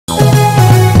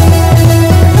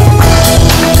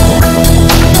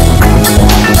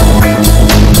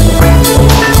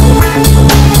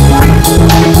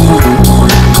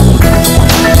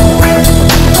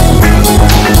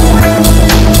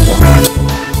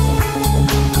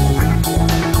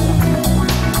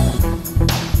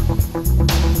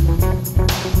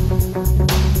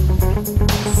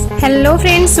Hello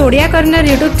friends, Odia corner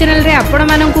YouTube channel रे आपण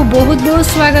मानकु बहुत बहुत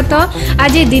स्वागत।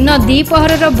 आज दिन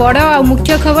द्विपहर बड़ आ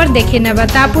मुख्य खबर देखि नेबा।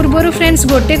 ता पूर्व फ्रेंड्स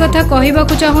गोटे कथा कहबा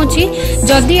को चाहूची,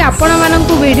 जदि आपण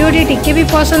मानकु वीडियोटी टिके भी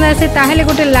पसंद आसे ताहेले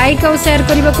गोटे लाइक और शेयर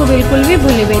करबा को बिल्कुल भी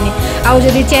भूलिबेनी। आ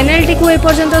जदि चैनल टी को ए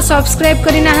पर्यंत सब्सक्राइब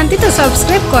करि नाहंती तो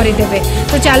सब्सक्राइब करि देबे।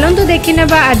 तो चलंतु देखि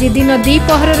नेबा आज दिन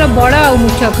द्विपहर बड़ आ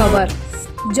मुख्य खबर।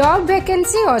 जॉब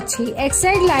वैकेंसी अच्छी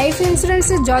एक्साइड लाइफ इंश्योरेंस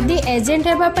जदि एजेंट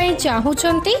हेबा पई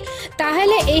चाहुछंती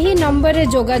ताहेले एही नंबर रे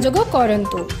जोगाजोग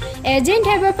करंतु। एजेंट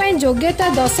हेबा पई योग्यता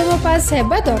 10वीं पास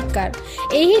हेबा दरकार।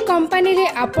 एही कंपनी रे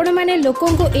आपण माने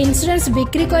लोकन को इंश्योरेंस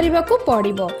बिक्री करबा को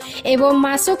पड़िबो एवं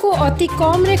मासको अति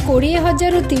कम रे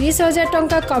 20,000 रु 30,000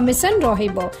 टंका कमिशन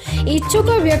रहिबो। इच्छुक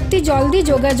व्यक्ति जल्दी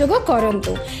जोगाजोग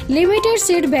करंतु। लिमिटेड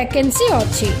सीट वैकेंसी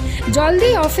अच्छी,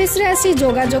 जल्दी ऑफिस रे आसी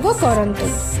जोगाजोग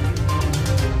करंतु।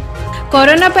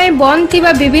 कोरोना पाई बंद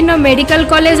थिबा विभिन्न मेडिकल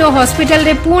कॉलेज और हॉस्पिटल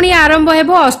रे पुणी आरंभ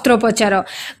हेबो अस्त्रोपचार।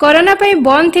 कोरोना पाई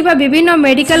बंद थिबा विभिन्न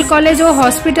मेडिकल कॉलेज और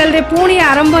हॉस्पिटल रे पुणी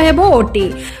आरंभ हेबो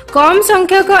ओटी। कम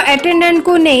संख्यक अटेंडेंट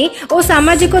को नहीं और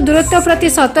सामाजिक दूरत्व प्रति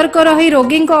सतर्क रही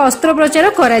रोगी को अस्त्रोपचार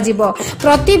करा जिवो।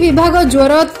 प्रति विभाग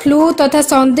ज्वर, फ्लू तथा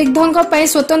संदिग्धों पई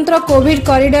स्वतंत्र कोविड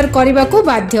कॉरिडोर करबा को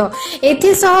बाध्य।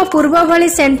 एथि सह पूर्व भली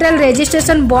सेंट्रल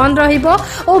रजिस्ट्रेशन बंद रहिबो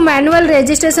और मैनुअल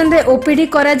रजिस्ट्रेशन रे ओपीडी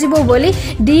करा जिवो बोली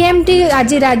डीएमटी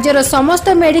आज राज्यर समस्त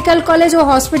मेडिकल कॉलेज और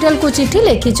हॉस्पिटल को चिठी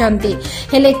लिखिछंती।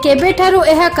 हेले केबे ठारू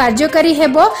एहा कार्यकारी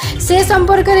हेबो से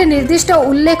संपर्क रे निर्दिष्ट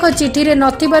उल्लेख चिठी रे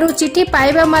नथिबारु चिठी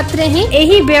पाइबा मात्रे ही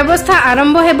एही व्यवस्था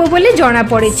आरंभ हेबो बोली जणा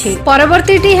पड़िछि।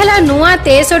 परवर्तीटी हेला नुआ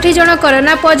 63 जन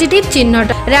कोरोना पॉजिटिव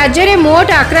चिन्हट। राज्य रे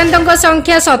मोट आक्रांतक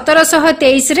संख्या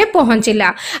 1723 रे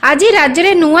पहुंचिला। आज राज्य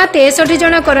रे नुआ 63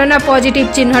 जन कोरोना पॉजिटिव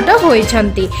चिन्हट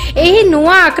होइछंती। एही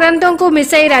नुआ आक्रांतक को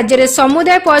मिसाई राज्य रे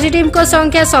समुदाय पॉजिटिव को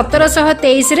संख्या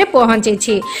 1723 रे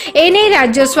पहुंचिछि। एने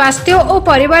राज्य स्वास्थ्य और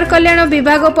परिवार कल्याण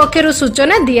विभाग पक्षरु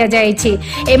सूचना दिया जायछि।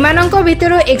 एमानंक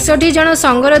भितरु 61 जन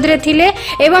संगरोध रे थिले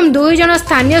एवं 2 जन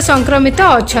स्थानीय संक्रमित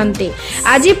अछंती।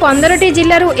 आज 15टी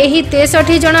जिल्लारू एही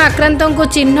 63 जन आक्रांतों को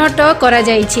चिन्हट करा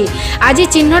जायछि। आज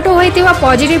चिन्हट होइतिबा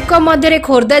पॉजिटिव को मध्य रे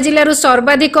खोर्धा जिल्लारू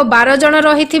सर्वाधिक 12 जन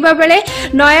रहितिबा बेले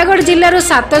नयागढ़ जिल्लारू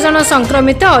 7 जन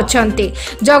संक्रमित अछंती।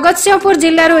 जगतसिंहपुर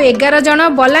जिल्लारू 11 जन,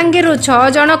 बलांगीररू 6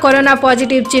 जन कोरोना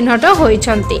पॉजिटिव चिन्हट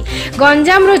होइछंती।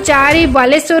 गंजामरू 4,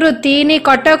 बालेश्वररू 3,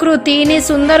 कटकरू 3,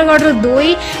 सुंदरगढ़रू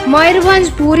 2, मयूरभंज,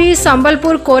 पुरी,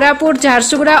 संबलपुर, कोरापुट,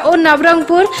 झारसुगुड़ा और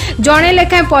नवरंगपुर जणे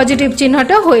लेखा पॉजिटिव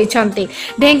चिन्हट होइछंती।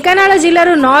 ढेंकानाल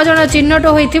जिल्लारू 9 जन चिन्हट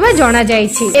होइतिबा जणा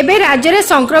जायछि। एबे राज्य रे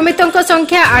संक्रमितक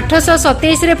संख्या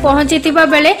 827 रे पहुंचितिबा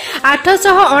बेले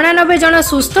 889 जन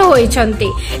सुस्थ होइछंती।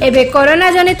 एबे कोरोना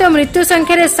जनित मृत्यु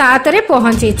संख्या रे 7 रे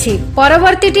पहुंचिछि।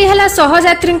 परवर्तीटी हेला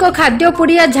सहयात्री खाद्य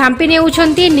पुड़िया झांपी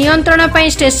नेउछंती। नियंत्रण पई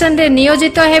स्टेशन रे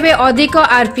नियोजित हेबे अधिक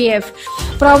आरपीएफ।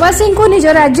 प्रवासी को निज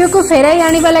राज्य को फेराई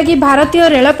आनिबा लागि भारतीय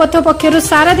रेलपथ पक्षरु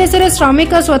सारा देश रे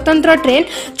श्रमिक स्वतंत्र ट्रेन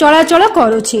चलाचल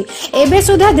करुछि। एबे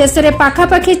सुधा देश रे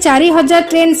पाखापाखी 4000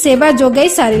 ट्रेन सेवा जोगाई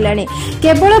सारिलाणी।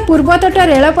 केवल पूर्वतट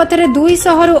रेलपथ रे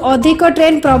 200 रु अधिक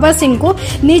ट्रेन प्रवासी को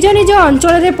निज निज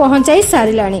अंचल रे पहुंचाई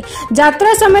सारिलाणी।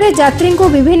 यात्रा समय यात्री को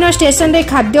विभिन्न स्टेशन रे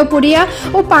खाद्य पुड़िया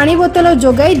और पानी बोतल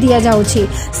जोगाई दिया जाउछि।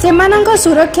 सेमानंक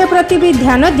सुरक्षा प्रति भी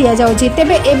ध्यान दिया जाउछि।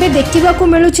 तेबे एबे देखिबाकू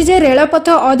मिलुछि जे रेलपथ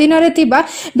अधीन रे थिबा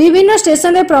विभिन्न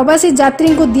स्टेशन रे प्रवासी यात्री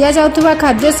को दिया जाउथुबा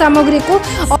खाद्य सामग्री को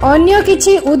अन्य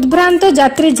किछि उद्भ्रांत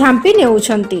यात्री झांपी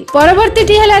नेउछंती।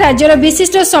 परवर्तीटी हेला राज्यर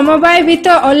विशिष्ट समवायवित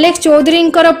अलेख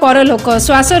चौधरींकर परलोक,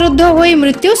 श्वासरुद्ध होई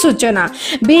मृत्यु सूचना।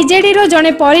 बीजेडी रो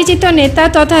जणे परिचित नेता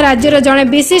तथा राज्यर जणे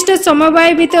विशिष्ट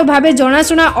समवायवित भाबे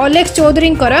जणाशुना अलेख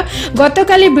चौधरींकर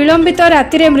गतकाली विलंबित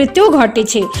राति रे मृत्यु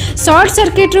घटिछि। शॉर्ट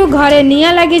सर्किट रु घरे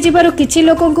निया लागि जिबारु किछि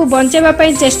लोकन को बंचेबा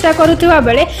पई चेष्टा करुथुबा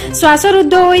बेले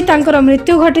श्वासरुद्ध होई तांकर मृत्यु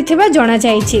घटिथिबा जणा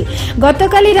जायछि।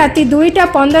 गतकाली राति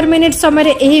 2:15 समय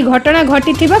एही घटना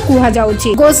घटिथिबा कुहा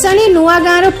जाउछि। गोसाणी नुआ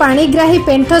गाँव पाणीग्राही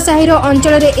पेंठ साहिर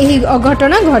अंचल रे एही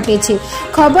अघटना घटिछि।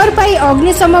 खबर पाई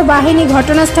अग्निशम बाहिनी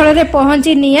घटनास्थल रे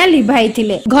पहुंची निया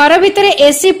लिभाइथिले। घर भितरे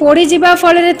एसी पोड़ी जिबा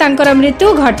फल रे तांकर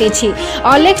मृत्यु घटिछि।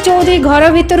 अलेख चौधरी घर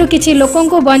भितरु किछि लोकन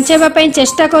को बंचेबा पई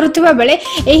चेष्टा करुथुबा बेले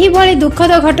एही भली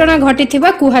दुखद घटना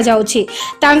घटिथिबा कुहा जाउछि।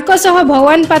 तांको सह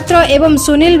भगवान पात्र एवं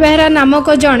सुनील बेहरा नामक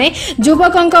जणे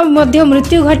युवकंक मध्य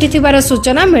मृत्यु घटिथिबार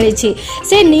सूचना मिलिछि।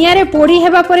 से नियारे पोड़ी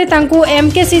हेबा परे तांको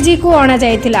एमकेसीजी को अणा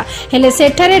जायतिला। हेले हेले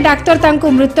सेठारे डाक्तर तांकु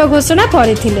मृत घोषणा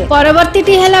करथिले।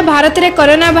 परवर्तीटी हैला भारत रे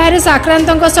कोरोना वायरस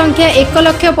आक्रांतक संख्या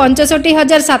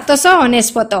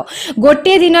 1,65,799।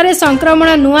 गोटे दिन रे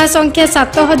संक्रमण नुआ संख्या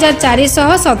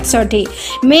 7,467।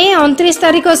 मे 29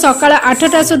 तारिख सकाळ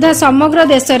 8टा सुधा समग्र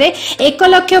देश रे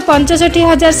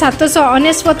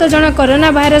 1,65,799 जन कोरोना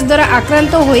वायरस द्वारा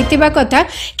आक्रांत होइतिबा कथा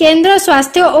केंद्र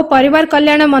स्वास्थ्य और परिवार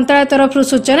कल्याण मंत्रालय तरफ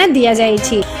सूचना दिया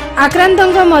जायछि।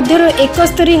 आक्रांतक मध्यरु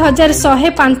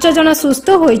 71,105 जन सुस्थ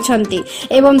होइछन्ति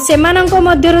एवं सेमानंक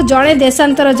मध्यरु जणे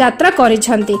देशांतर यात्रा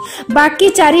करिछन्ति। बाकी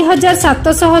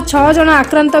 4,706 जन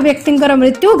आक्रांत व्यक्तिंकर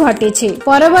मृत्यु घटिछि।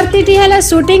 परवर्तीटी हैला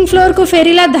शूटिंग फ्लोर को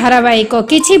फेरिला धारावाहिक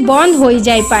किछि बंद होई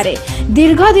जाय पारे।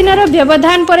 दीर्घ दिनर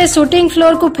व्यवधान परे शूटिंग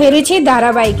फ्लोर को फेरिछि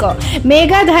धारावाहिक।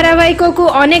 मेगा धारावाहिक को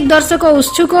अनेक दर्शक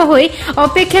उत्सुक होई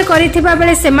अपेक्षा करिथिबा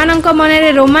बेले सेमानंक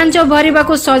मनरे रोमांच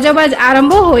भरिबाकू सजबाज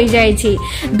आरंभ होई जायछि।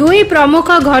 दुई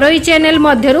प्रमुख घरोई चैनल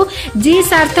मध्यरु जी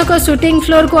सार्थक शूटिंग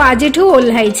फ्लोर को आजिठू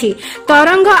ओल्हाइछि।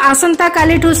 तरंग आसंता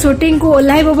कालीठू शूटिंग को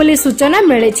ओल्हाइबो बोली सूचना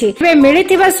मिलिछि। एबे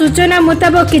मिलिथिबा सूचना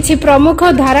मुताबिक किछि प्रमुख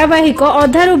धारावाहिक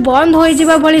अधारु बंद होई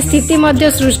जिबा भली स्थिति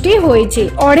मध्य सृष्टि होइछि।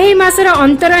 2.5 मासर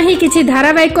अंतर ही किछि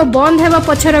धारावाहिक बंद हेबा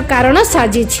पछर कारण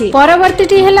साजिछि।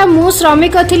 परवर्तीटी हैला मु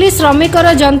श्रमिक थिली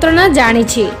श्रमिकर जंत्रणा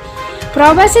जानिछि।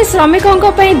 प्रवासी श्रमिकों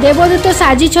देवदूत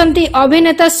साजिछंती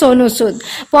अभिनेता सोनू सूद।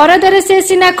 परदारे से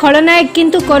सिना खलनायक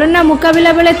किंतु कोरोना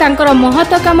मुकाबिला बेले तांकर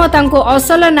महत काम तांको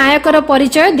असल नायकर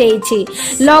परिचय देइछि।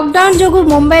 लॉकडाउन जोगु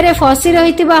मुंबई रे फसी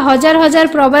रहितिबा हजार हजार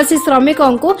प्रवासी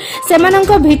श्रमिकों को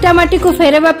सेमानंको भिटामाटी को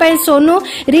फेरबा पई सोनू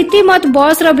रीतिमत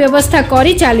बस रो व्यवस्था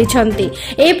करि चालिछंती।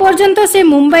 ए पर्यंत से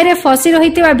मुंबई रे फसी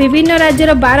रहितिबा विभिन्न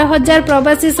राज्यर 12,000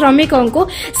 प्रवासी श्रमिकों को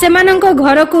सेमानंको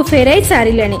घर को फेराई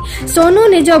सारिलेनी। सोनू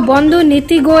निज बंधु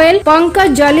नीति गोयल,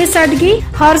 पंकज जलीसाडगी,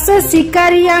 हर्ष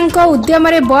शिकारिया उद्यम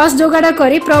बस जोगाड़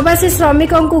करी प्रवासी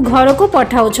श्रमिकों को घर को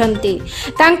पठाउछंती।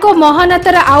 तांको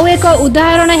महानतर आउ एक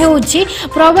उदाहरण हेउछि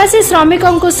प्रवासी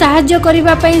श्रमिकों को सहाय्य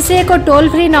करिबा पई से एक टोल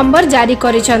फ्री नंबर जारी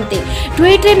करिसंती।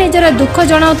 ट्वीट रे निजर दुख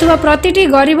जणाउथुबा प्रतिटी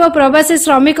गरीब प्रवासी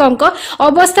श्रमिकों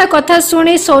अवस्था कथा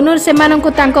सुनी सोनू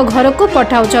सेमानंकु तांको घर को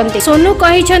पठाउछंती। सोनू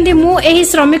कहिसंती मु एही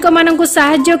श्रमिक मानंकु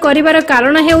सहाय्य करिवार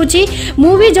कारण हेउछि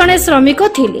मु भी जणे श्रमिक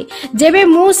थिली। जेबे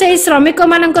मु से श्रमिक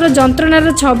मानकर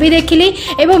जंत्रणार छवि देखिली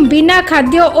एवं बिना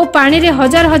खाद्य और पानी रे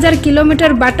हजार हजार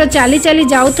किलोमीटर बाट चाली चाली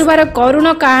जाउथुबार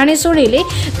करुण कहानी सुनिली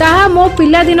ताहा मो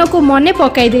पिला दिन को मने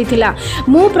पकाई देथिला।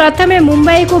 मु प्रथमे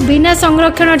मुंबई को बिना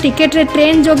संरक्षण टिकेट रे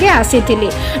ट्रेन जोगे आसीथिली।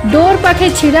 डोर पाखे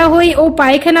छिड़ा होई ओ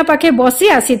पायखाना पाखे बसी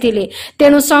आसीथिली।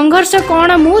 तेनु संघर्ष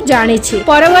कोन मु जानिछि।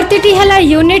 परवर्तीटी हैला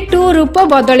यूनिट 2 रूप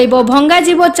बदलिबो भंगा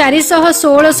जीवो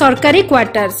 416 सरकारी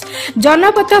क्वार्टर्स।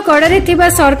 जनपथ कड़े थिबा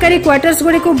सरकारी क्वार्टर्स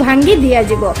गुडी को भांगी दिया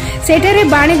जिवो। सेठारे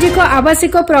वाणिज्यिक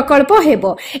आवासिक प्रकल्प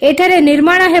हेबो। एठारे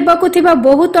निर्माण हेबाकु थिबा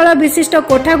बहुतल विशिष्ट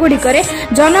कोठा गुडी करे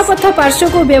जनपथ पार्श्व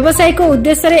को व्यावसायिक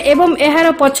उद्देश्य रे एवं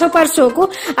एहार पछ पार्श्व को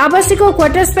आवासिक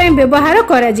क्वार्टर्स पई व्यवहार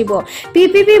करा जिवो।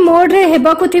 पीपीपी मोड रे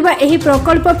हेबाकु थिबा एही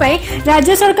प्रकल्प पई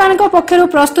राज्य सरकारक पक्षरु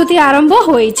प्रस्तुति आरंभ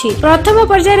होईछि। प्रथम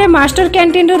पर्याय रे मास्टर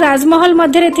कैंटीन रु राजमहल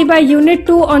मध्य थिबा यूनिट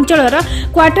 2 अंचलर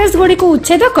क्वार्टर्स गुडी को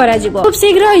उच्छेद करा जिवो। खूब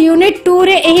शीघ्र यूनिट 2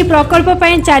 रे एही प्रकल्प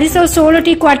पई 416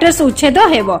 टी क्वार्टर्स उच्छेद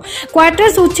हेबो।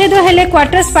 क्वार्टर्स उच्छेद हेले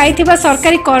क्वार्टर्स पाइथिबा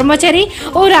सरकारी कर्मचारी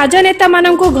और राजनेता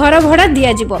माननकु घर भड़ा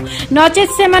दिया जिवो। नचेत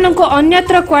से माननकु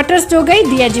अन्यत्र क्वार्टर्स जोगाई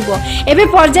दिया जिवो। एबे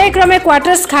पर्याय क्रमे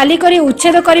क्वार्टर्स खाली करी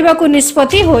उच्छेद करिबाकु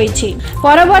निष्पत्ति होईछि।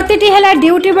 परवर्तीटी हैला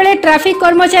ड्यूटी बेले ट्रैफिक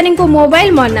कर्मचारी को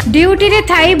मोबाइल मना। ड्यूटी रे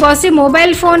थाई बसी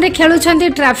मोबाइल फोन रे खेलुछंती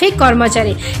ट्रैफिक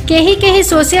कर्मचारी। केही केही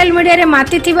सोशल मीडिया रे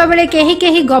माती थिबा बेले केही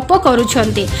केही गप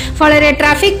करूछंती। फଳରେ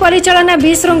ट्रैफिक परिचालना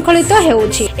विशृंखलित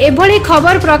हेउछि। एभली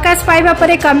खबर प्रकाश पाइबा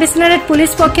परे कमिशनरेट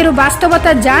पुलिस पक्षरु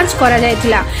वास्तवता जांच करा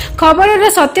जायतिला। खबरर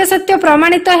सत्य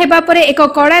प्रमाणित हेबा परे एक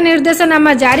कड़ा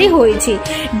निर्देशनामा जारी होईछि।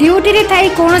 ड्यूटी रे थाई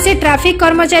कोनोसी ट्रैफिक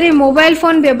कर्मचारी मोबाइल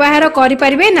फोन व्यवहार करि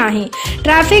परिबे नाही।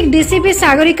 ट्रैफिक डीसीपी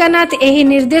सागरिकानाथ एही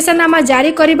निर्देशनामा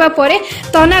जारी करिबा परे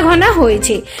तनाघना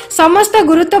होईछि। समस्त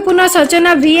गुरुत्वपूर्ण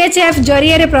सूचना वीएचएफ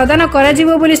जरिया रे प्रदान करा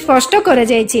जिवो बोली स्पष्ट करा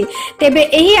जायछि। तेबे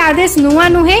एही आदेश नुआ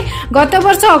नुहे। गत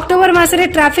वर्ष अक्टोबर मासरे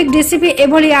ट्रैफिक डीसीपी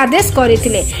एभली आदेश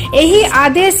करिथिले। एही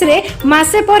आदेश रे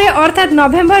मासे परे अर्थात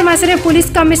नवेम्बर मासरे पुलिस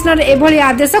कमिश्नर एभली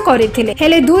आदेश करिथिले।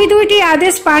 हेले दुईटी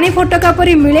आदेश पानी फोटका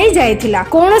परि मिलै जायथिला।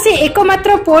 कोनोसी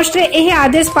एकमात्र पोस्ट रे एही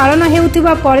आदेश पालन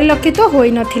हेउथिबा परिलक्षित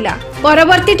होई नथिला।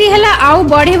 परवर्तीटी हैला आउ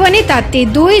बढ़िबनी ताती।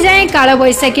 2 जाए काल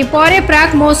बैसाखी परे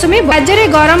प्राक मौसुमी राज्य रे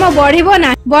गरम बढ़िबो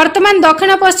ना। वर्तमान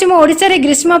दक्षिण पश्चिम ओडिशा रे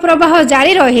ग्रीष्म प्रवाह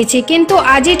जारी रही किंतु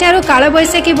आज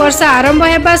कालबैशाखी वर्षा आरंभ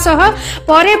हेबा सह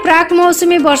परे प्राक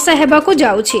मौसुमी वर्षा हेबाकू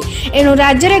जाउछि। एणु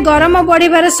राज्य में गरम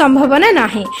बढ़िबार संभावना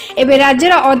नाही। एबे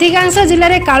राज्यर अधिकांश जिले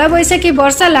में कालबैशाखी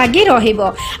वर्षा लगी रहिबो।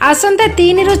 आसंता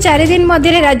 3 रु 4 दिन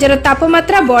मध्य राज्यर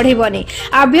तापमात्रा बढ़िबनी।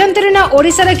 आभ्यंतरीण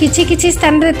ओडिशार किछि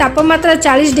स्थान रे तापमात्रा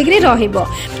 40 डिग्री रहिबो।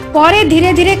 परे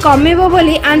धीरे धीरे कमिबो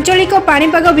बोली आंचलिक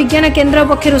पाणीपाग विज्ञान केन्द्र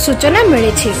पक्षरु सूचना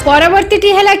मिलिछि। परवर्तीटी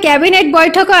हेला कैबिनेट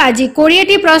बैठक। आज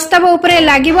 20टी प्रस्ताव उपरे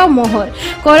लागिबो मोहर।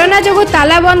 कोरोना जोगु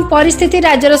तालाबंद परिस्थिति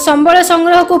राज्यर संबल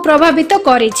संग्रह को प्रभावित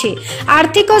करिछि।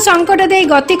 आर्थिक संकट दे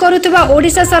गति करुवा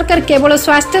ओडिशा सरकार केवल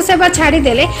स्वास्थ्य सेवा छाड़ी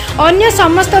देले अन्य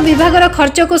समस्त विभागर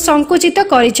खर्च को संकुचित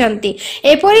करिसंती।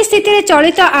 एपरि स्थिति रे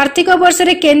चलित आर्थिक वर्ष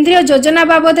रे केंद्रीय योजना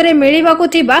बाबद रे मिलिबाकू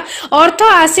थिबा अर्थ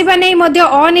आसीबा नै मध्य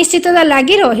अनिश्चितता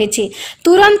लागि रहि।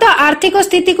 तुरंत आर्थिक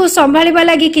स्थिति को संभालिबा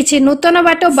लागि किछि नूतन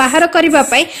बाट बाहर करिबा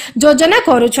पई योजना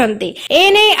करूछंती।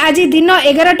 एने आज दिन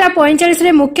 11:45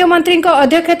 रे मुख्यमंत्री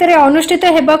अध्यक्षता रे अनुष्ठित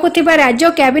हेबाकू थिबा राज्य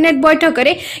कैबिनेट बैठक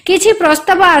रे किछि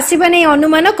प्रस्ताव आसीबा नै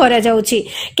अनुमान करा जाउछि।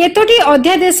 केतोटी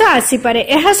अध्यादेश आसी पारे।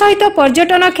 एहा सहित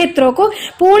पर्यटन क्षेत्र को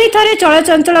पुणी थरे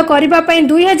चलचंचल करिबा पई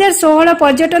 2016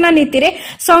 पर्यटन नीति रे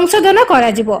संशोधन करा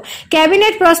जिवो।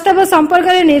 कैबिनेट प्रस्ताव संपर्क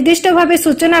रे निर्दिष्ट भाबे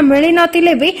सूचना मिलि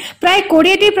नथिले भी प्राय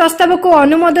 20टी प्रस्ताव को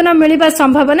अनुमोदन मिलिबा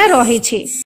संभावना रही।